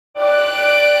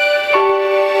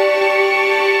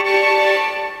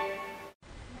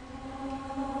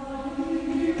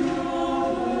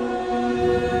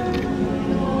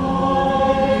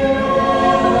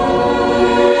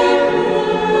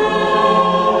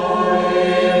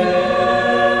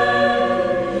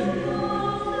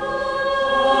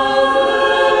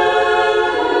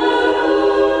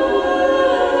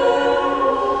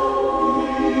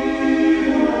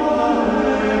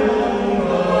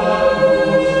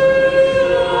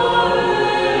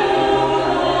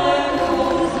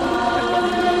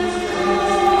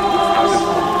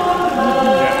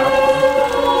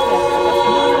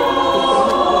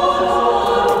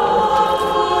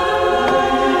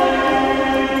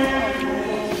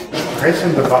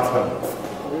sprechende Wache.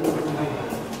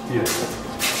 Hier.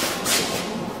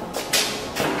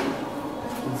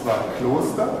 Und zwar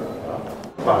Kloster,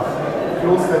 Bach.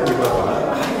 Kloster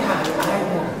Erberbach.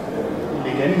 Die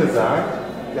Legende sagt,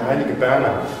 der heilige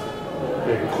Bernhard,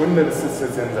 der Gründer des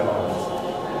Zisterzienserordens,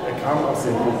 er kam aus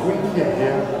dem Burgund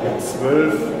hierher mit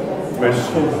 12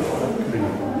 Mönchen.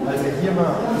 Als er hier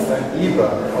war, ist ein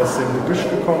Eber aus dem Gebüsch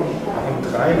gekommen und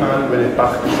 3-mal über den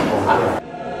Bach gesprungen.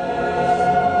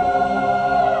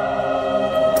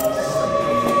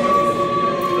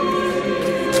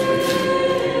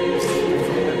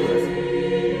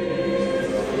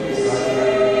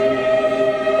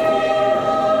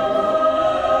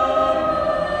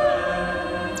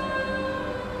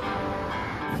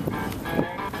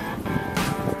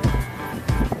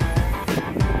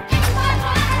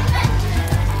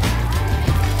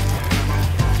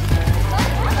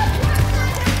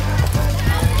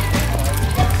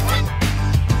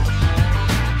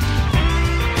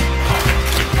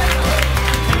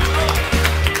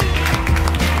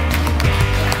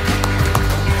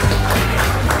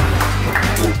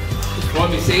 Ich freue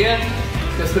mich sehr,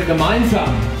 dass wir gemeinsam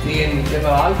den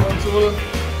Generalkonsul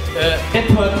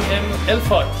Edward M.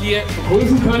 Elford hier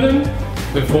begrüßen können.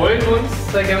 Wir freuen uns,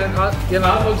 Herr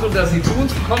Generalkonsul, dass Sie zu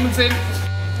uns gekommen sind.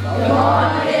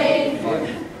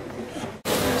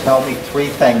 Tell me 3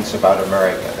 things about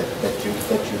America that you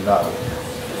know.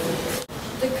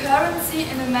 The currency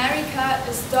in America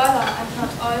is dollar and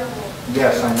not euro.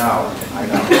 Yes, I know.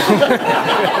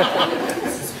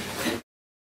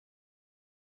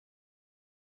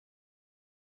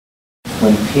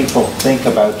 When people think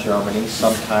about Germany,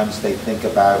 sometimes they think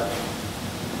about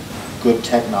good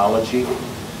technology,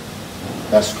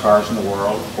 best cars in the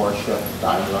world, Porsche,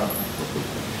 Daimler.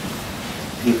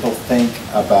 People think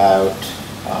about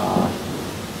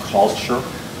culture,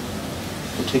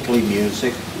 particularly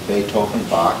music, Beethoven,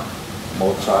 Bach,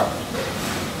 Mozart.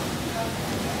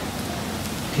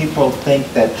 People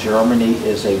think that Germany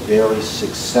is a very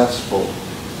successful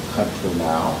country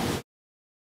now.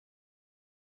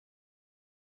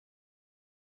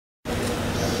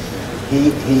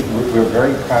 We're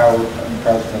very proud of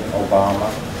President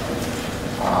Obama.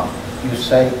 You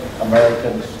say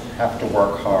Americans have to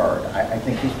work hard. I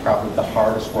think he's probably the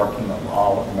hardest working of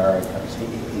all Americans.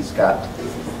 He's got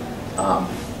a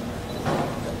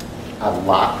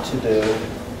lot to do.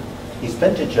 He's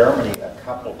been to Germany a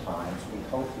couple times. We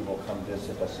hope he will come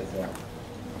visit us again.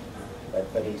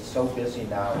 But he's so busy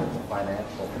now with the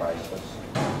financial crisis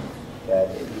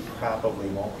that he probably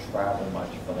won't travel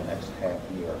much for the next half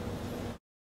year.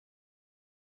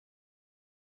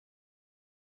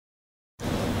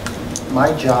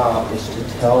 My job is to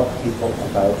tell people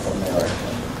about America.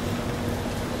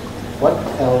 What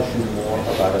tells you more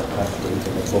about a country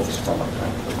than the books from a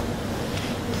country?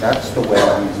 That's the way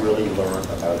we really learn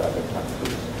about other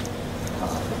countries.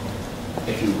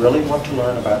 If you really want to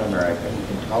learn about America, you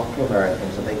can talk to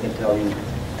Americans and they can tell you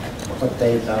what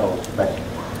they know. But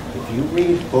if you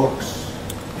read books,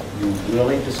 you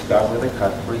really discover the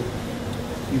country.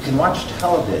 You can watch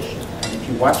television. If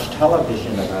you watch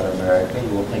television about America, you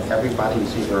will think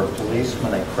everybody's either a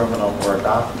policeman, a criminal, or a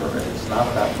doctor, and it's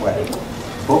not that way.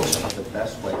 Books are the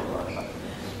best way to learn about it.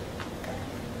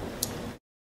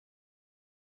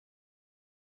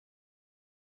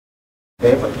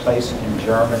 Favorite place in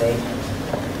Germany?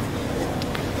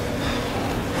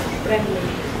 Sprendlingen.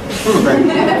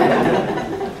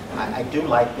 I do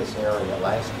like this area.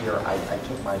 Last year I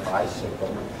took my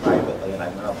bicycle privately and I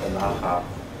went up the Naha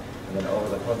and then over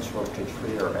the Consulate to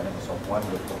Trier, and it was a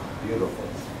wonderful, beautiful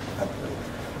country.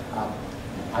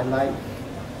 I like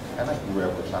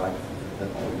rivers. I like the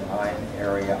Rhine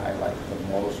area. I like the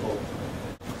Mosel.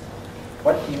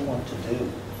 What do you want to do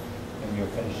when you're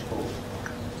finished school?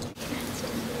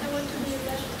 I want to be a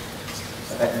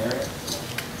Veterinarian?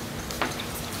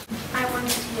 I want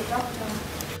to be a doctor.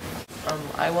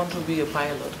 I want to be a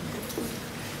pilot.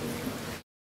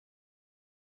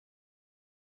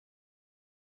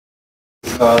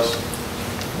 Because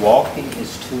walking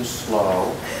is too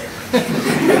slow.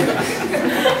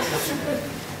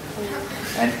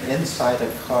 And inside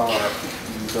a car,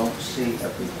 you don't see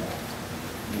everything.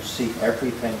 You see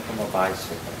everything from a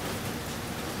bicycle.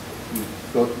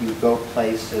 You go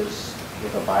places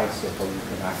with a bicycle you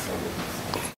cannot go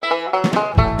with.